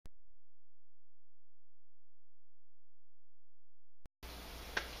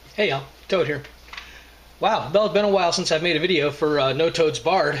Hey y'all, Toad here. Wow, well, it's been a while since I've made a video for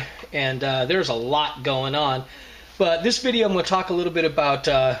NoToadsBarred, and there's a lot going on. But this video I'm going to talk a little bit about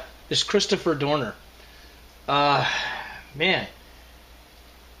this Christopher Dorner. Man,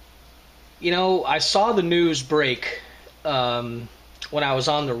 you know, I saw the news break when I was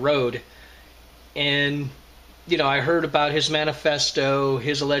on the road, and you know, I heard about his manifesto,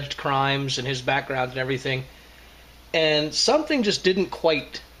 his alleged crimes, and his background and everything, and something just didn't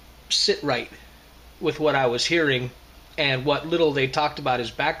quite sit right with what I was hearing and what little they talked about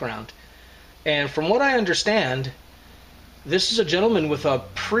his background. And from what I understand, this is a gentleman with a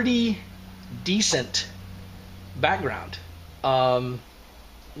pretty decent background.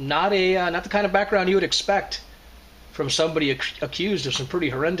 Not the kind of background you would expect from somebody accused of some pretty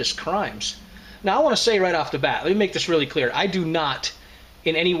horrendous crimes. Now, I want to say right off the bat, let me make this really clear. I do not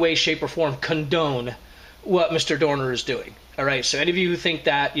in any way, shape, or form condone what Mr. Dorner is doing. All right, so any of you who think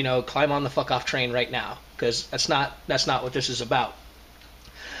that, you know, climb on the fuck off train right now, because that's not what this is about.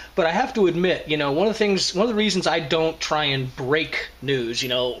 But I have to admit, you know, one of the reasons I don't try and break news, you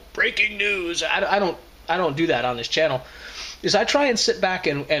know, breaking news, I don't do that on this channel, is I try and sit back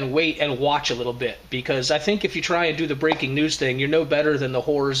and wait and watch a little bit, because I think if you try and do the breaking news thing, you're no better than the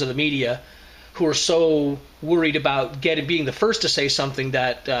horrors of the media who are so worried about being the first to say something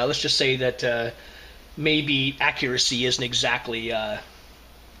that, let's just say that maybe accuracy isn't exactly, it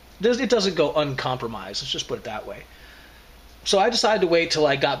doesn't go uncompromised, let's just put it that way. So I decided to wait till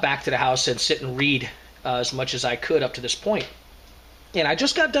I got back to the house and sit and read as much as I could up to this point. And I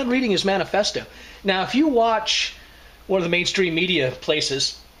just got done reading his manifesto. Now, if you watch one of the mainstream media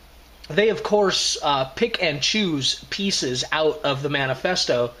places, they of course pick and choose pieces out of the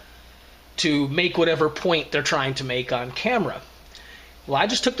manifesto to make whatever point they're trying to make on camera. Well, I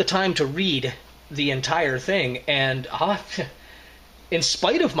just took the time to read the entire thing, and in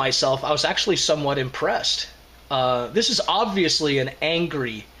spite of myself, I was actually somewhat impressed. This is obviously an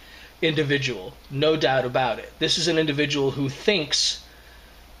angry individual, no doubt about it. This is an individual who thinks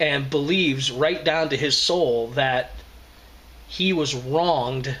and believes right down to his soul that he was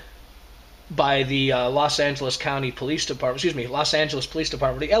wronged by the Los Angeles Police Department,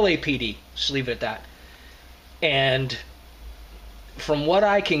 the LAPD, just leave it at that. And from what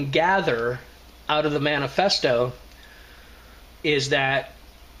I can gather out of the manifesto is that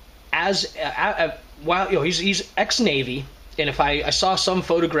while you know he's ex-Navy, and if I saw some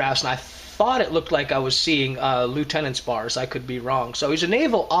photographs and I thought it looked like I was seeing lieutenant's bars, I could be wrong. So he's a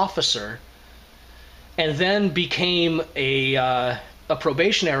naval officer, and then became a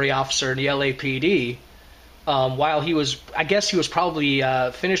probationary officer in the LAPD. While he was, I guess he was probably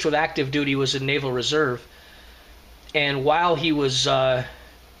finished with active duty, was in Naval Reserve, and while he was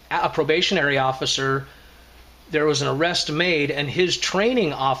a probationary officer, there was an arrest made, and his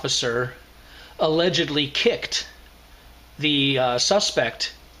training officer allegedly kicked the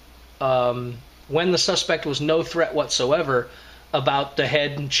suspect when the suspect was no threat whatsoever about the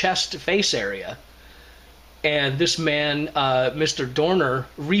head and chest face area. And this man, Mr. Dorner,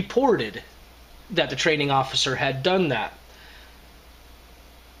 reported that the training officer had done that.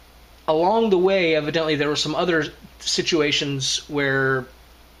 Along the way, evidently, there were some other situations where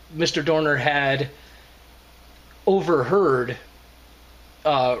Mr. Dorner had overheard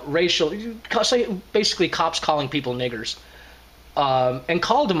basically cops calling people niggers, and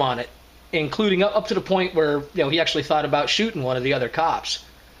called him on it, including up to the point where, you know, he actually thought about shooting one of the other cops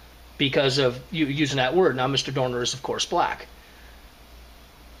because of using that word. Now, Mr. Dorner is, of course, black.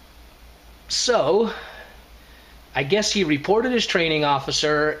 So I guess he reported his training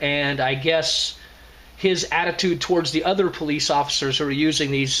officer, and I guess his attitude towards the other police officers who are using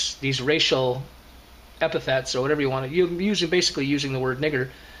these racial epithets, or whatever you want to, basically using the word nigger,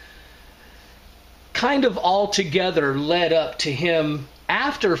 kind of all together led up to him,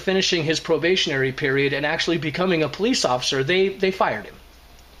 after finishing his probationary period and actually becoming a police officer, they fired him.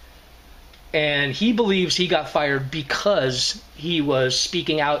 And he believes he got fired because he was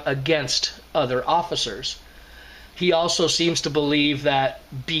speaking out against other officers. He also seems to believe that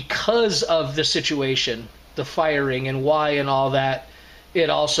because of the situation, the firing and why and all that, it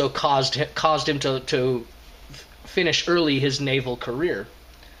also caused him to finish early his naval career.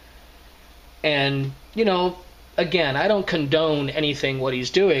 And, you know, again, I don't condone anything what he's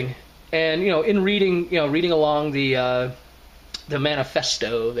doing. And, you know, in reading along the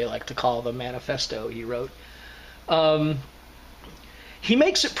manifesto, they like to call the manifesto he wrote, he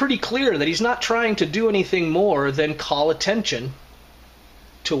makes it pretty clear that he's not trying to do anything more than call attention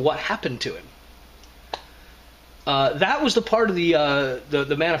to what happened to him. That was the part of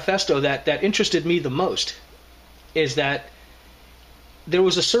the manifesto that interested me the most, is that there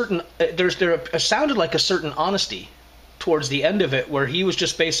was a certain there sounded like a certain honesty towards the end of it, where he was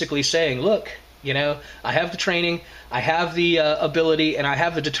just basically saying, look, you know, I have the training, I have the ability, and I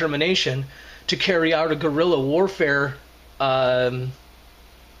have the determination to carry out a guerrilla warfare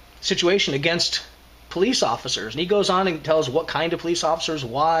situation against police officers. And he goes on and tells what kind of police officers,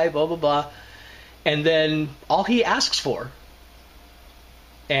 why, blah, blah, blah. And then all he asks for,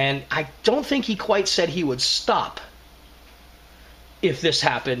 and I don't think he quite said he would stop if this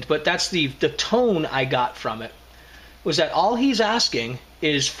happened, but that's the tone I got from it, was that all he's asking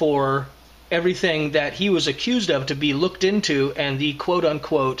is for everything that he was accused of to be looked into and the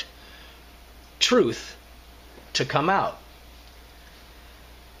quote-unquote truth to come out.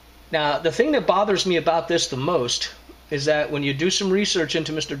 Now, the thing that bothers me about this the most is that when you do some research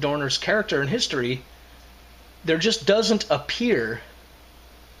into Mr. Dorner's character and history, there just doesn't appear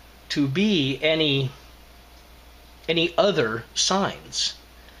to be any other signs.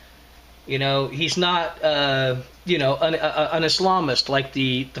 You know, he's not, you know, an Islamist like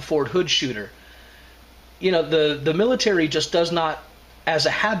the Fort Hood shooter. You know, the military just does not, as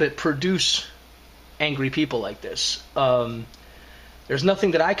a habit, produce angry people like this. There's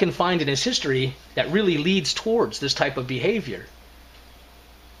nothing that I can find in his history that really leads towards this type of behavior.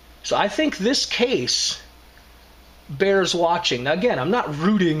 So I think this case bears watching. Now, again, I'm not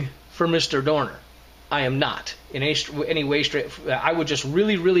rooting for Mr. Dorner. I am not in any way straight. I would just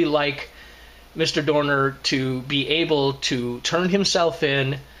really, really like Mr. Dorner to be able to turn himself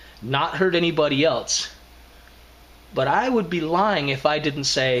in, not hurt anybody else. But I would be lying if I didn't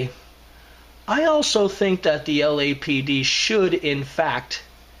say, I also think that the LAPD should, in fact,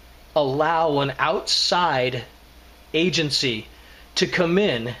 allow an outside agency to come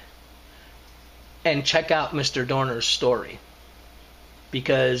in and check out Mr. Dorner's story.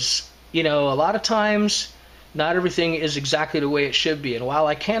 Because, you know, a lot of times, not everything is exactly the way it should be. And while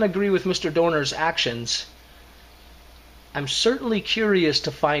I can't agree with Mr. Dorner's actions, I'm certainly curious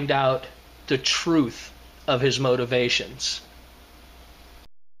to find out the truth of his motivations.